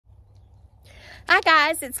Hi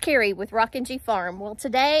guys, it's Carrie with Rockin' G Farm. Well,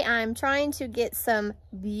 today I'm trying to get some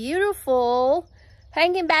beautiful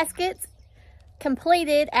hanging baskets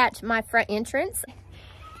completed at my front entrance.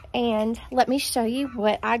 And let me show you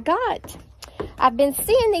what I got. I've been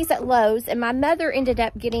seeing these at Lowe's, and my mother ended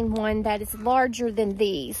up getting one that is larger than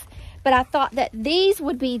these. But I thought that these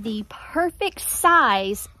would be the perfect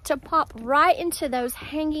size to pop right into those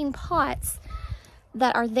hanging pots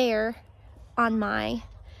that are there on my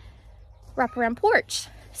wraparound porch.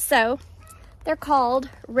 So they're called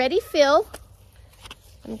ReadyRefill.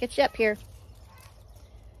 Let me get you up here.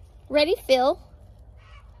 ReadyRefill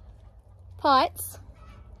pots,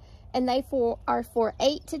 and they are for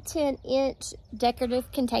 8 to 10 inch decorative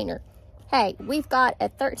container. Hey, we've got a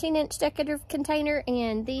 13-inch decorative container,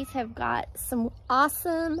 and these have got some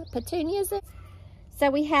awesome petunias in. So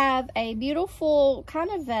we have a beautiful kind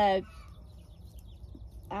of a,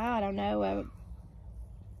 I don't know, a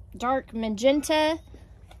dark magenta,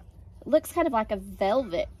 looks kind of like a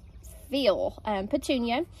velvet feel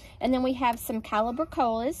petunia. And then we have some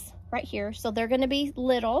calabricolas right here, so they're going to be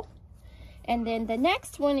little. And then the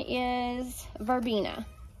next one is verbena.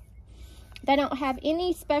 They don't have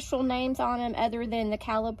any special names on them other than the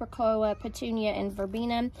calabricola, petunia, and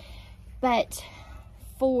verbena. But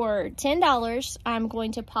for $10, I'm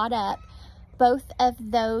going to pot up both of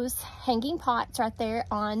those hanging pots right there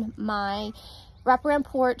on my wraparound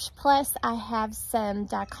porch. Plus, I have some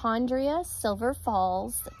dichondria silver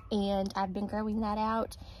falls, and I've been growing that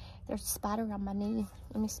out. There's a spider on my knee.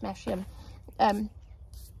 Let me smash him.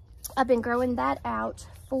 I've been growing that out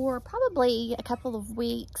for probably a couple of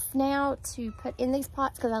weeks now to put in these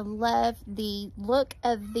pots because I love the look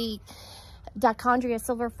of the dichondria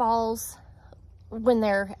silver falls when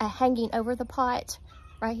they're hanging over the pot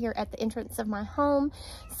right here at the entrance of my home.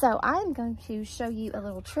 So I'm going to show you a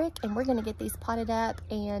little trick, and we're going to get these potted up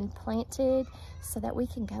and planted so that we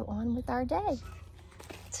can go on with our day.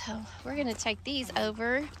 So we're going to take these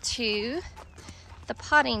over to the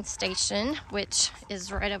potting station, which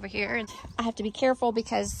is right over here. And I have to be careful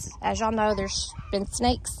because, as y'all know, there's been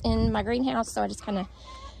snakes in my greenhouse, so I just kind of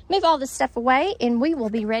move all this stuff away, and we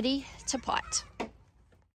will be ready to pot.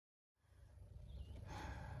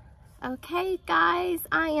 Okay guys,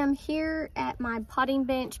 I am here at my potting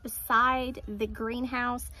bench beside the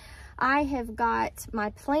greenhouse. I have got my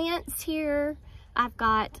plants here. I've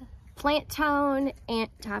got plant tone, and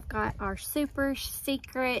I've got our super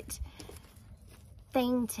secret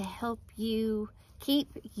thing to help you keep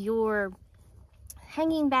your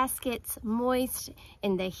hanging baskets moist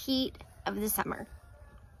in the heat of the summer.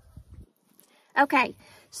 Okay,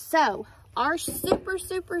 so our super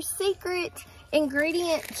secret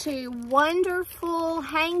ingredient to wonderful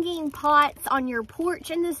hanging pots on your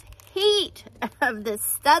porch in this heat of the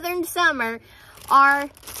southern summer are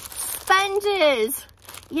sponges.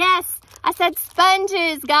 Yes, I said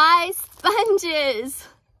sponges, guys, sponges.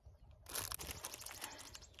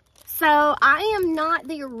 So I am not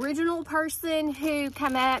the original person who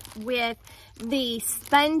came up with the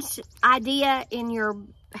sponge idea in your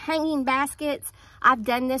hanging baskets. I've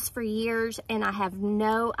done this for years, and I have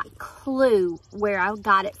no clue where I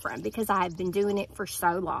got it from because I have been doing it for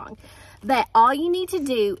so long. But all you need to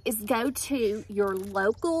do is go to your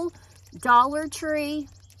local Dollar Tree.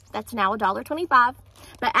 That's now $1.25.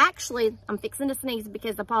 But actually, I'm fixing to sneeze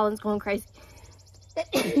because the pollen's going crazy.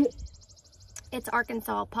 It's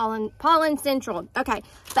Arkansas, pollen central. Okay,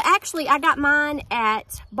 but actually I got mine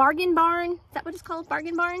at Bargain Barn. Is that what it's called?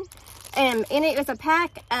 Bargain Barn? And it was a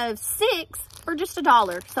pack of 6 for just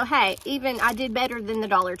 $1. So hey, even I did better than the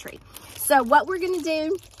Dollar Tree. So what we're gonna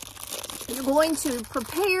do, you're going to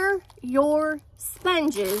prepare your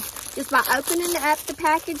sponges just by opening up the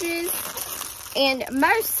packages. And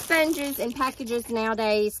most sponges and packages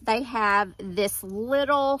nowadays, they have this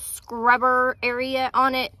little scrubber area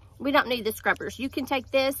on it. We don't need the scrubbers. You can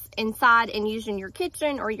take this inside and use in your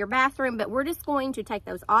kitchen or your bathroom, but we're just going to take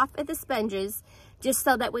those off of the sponges just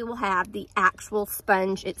so that we will have the actual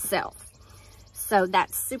sponge itself. So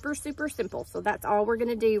that's super simple. So that's all we're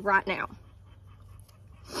gonna do right now.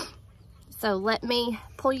 So let me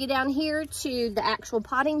pull you down here to the actual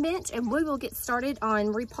potting bench, and we will get started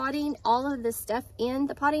on repotting all of this stuff in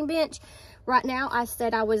the potting bench. Right now, I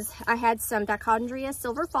said I had some dichondria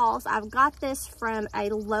silver falls. I've got this from a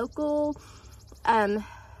local, the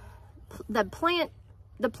plant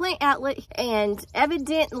outlet, and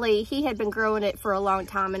evidently he had been growing it for a long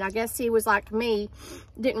time, and I guess he was like me,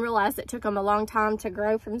 didn't realize it took him a long time to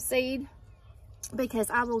grow from seed, because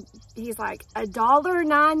he's like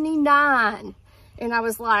 $1.99, and I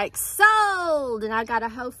was like, sold, and I got a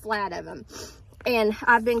whole flat of them. And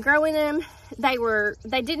I've been growing them. They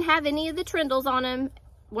didn't have any of the trindles on them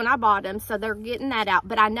when I bought them, so they're getting that out.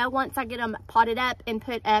 But I know once I get them potted up and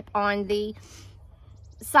put up on the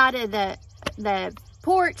side of the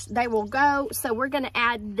porch, they will go. So we're going to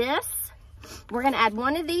add this. We're going to add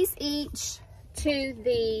one of these each to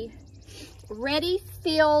the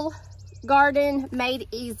ReadyRefill Garden Made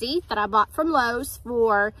Easy that I bought from Lowe's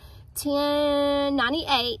for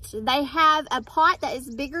 $10.98. They have a pot that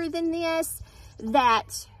is bigger than this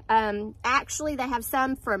that actually they have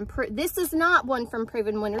some from, this is not one from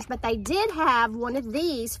Proven Winners, but they did have one of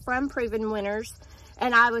these from Proven Winners.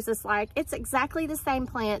 And I was just like, it's exactly the same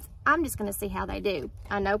plants. I'm just going to see how they do.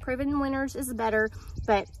 I know Proven Winners is better,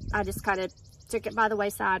 but I just kind of took it by the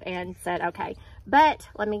wayside and said, okay. But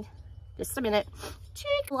let me, just a minute.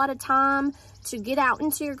 A lot of time to get out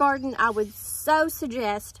into your garden. I would so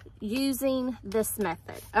suggest using this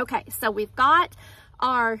method. Okay, so we've got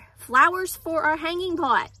our flowers for our hanging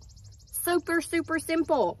pot. Super, super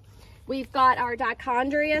simple. We've got our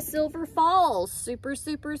Dichondria Silver Falls. Super,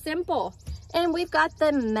 super simple. And we've got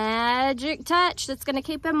the magic touch that's going to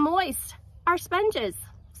keep them moist, our sponges.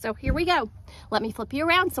 So here we go. Let me flip you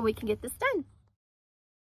around so we can get this done.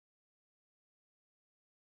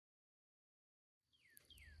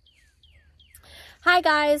 Hi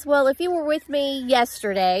guys, well if you were with me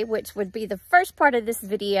yesterday, which would be the first part of this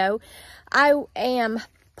video, I am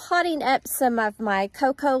potting up some of my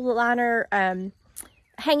Coco liner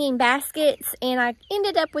hanging baskets, and I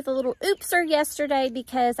ended up with a little oopser yesterday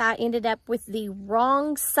because I ended up with the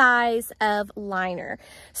wrong size of liner.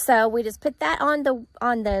 So we just put that on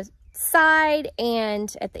the side,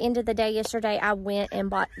 and at the end of the day yesterday I went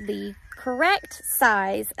and bought the correct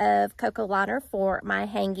size of Coco liner for my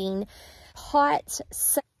hanging pot.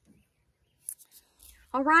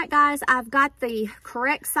 All right guys, I've got the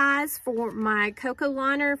correct size for my Coco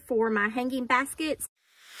liner for my hanging baskets.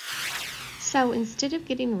 So instead of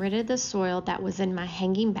getting rid of the soil that was in my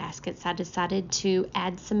hanging baskets, I decided to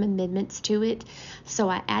add some amendments to it. So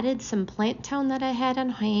I added some plant tone that I had on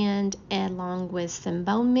hand, along with some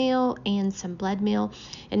bone meal and some blood meal,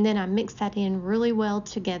 and then I mixed that in really well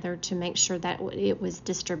together to make sure that it was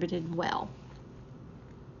distributed well.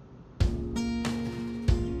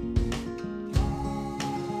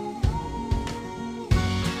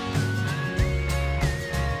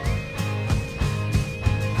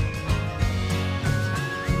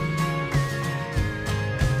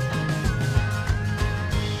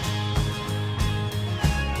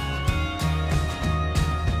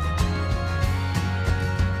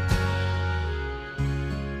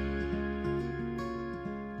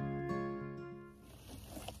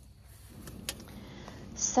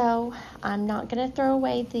 So I'm not going to throw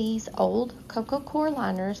away these old Coco Coir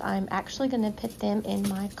liners. I'm actually going to put them in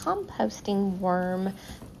my composting worm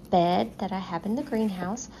bed that I have in the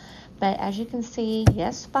greenhouse. But as you can see,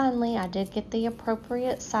 yes, finally I did get the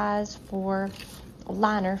appropriate size for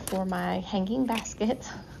liner for my hanging basket.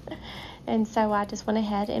 And so I just went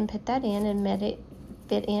ahead and put that in and made it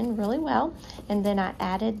fit in really well. And then I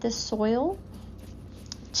added the soil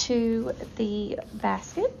to the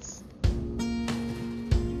baskets.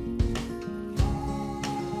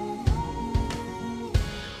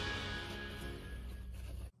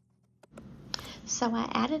 So I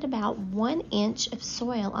added about 1 inch of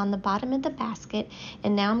soil on the bottom of the basket,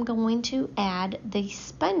 and now I'm going to add the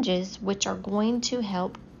sponges, which are going to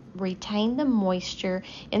help retain the moisture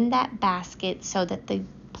in that basket so that the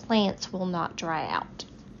plants will not dry out.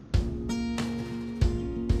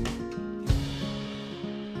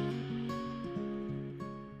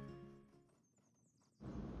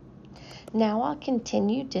 Now I'll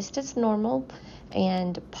continue just as normal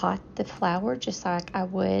and pot the flower just like I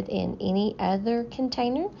would in any other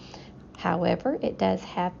container. However, it does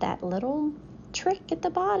have that little trick at the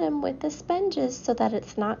bottom with the sponges so that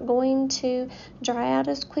it's not going to dry out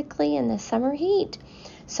as quickly in the summer heat.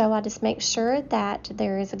 So I just make sure that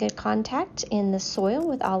there is a good contact in the soil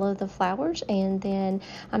with all of the flowers, and then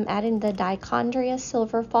I'm adding the Dichondria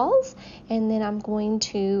Silver Falls, and then I'm going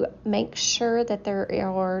to make sure that there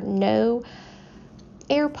are no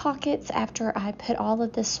air pockets after I put all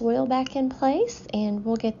of the soil back in place, and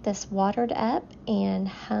we'll get this watered up and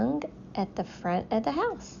hung at the front of the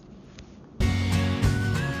house.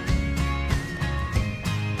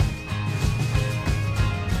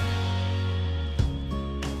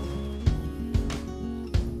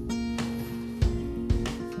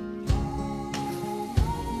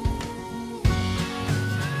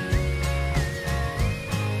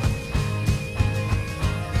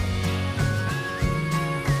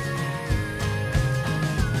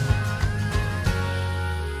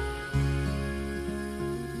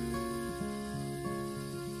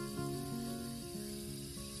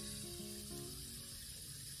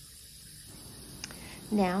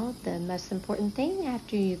 Now, the most important thing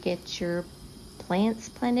after you get your plants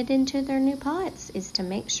planted into their new pots is to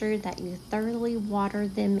make sure that you thoroughly water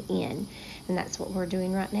them in. And that's what we're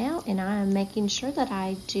doing right now. And I am making sure that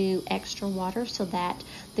I do extra water so that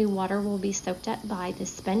the water will be soaked up by the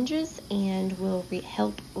sponges and will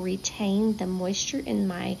help retain the moisture in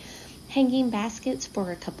my hanging baskets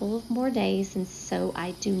for a couple of more days. And so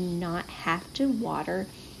I do not have to water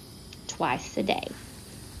twice a day.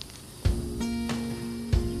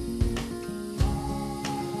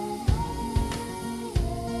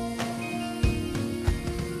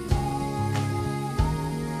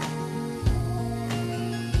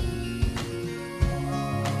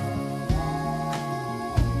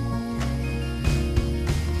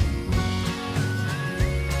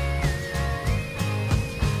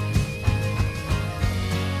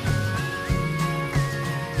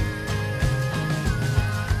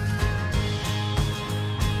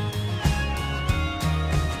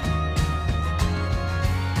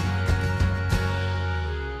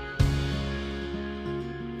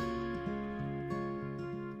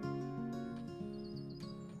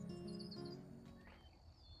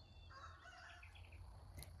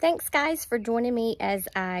 Thanks guys for joining me as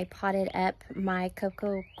I potted up my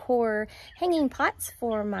Coco Coir hanging pots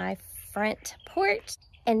for my front porch,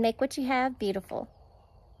 and make what you have beautiful.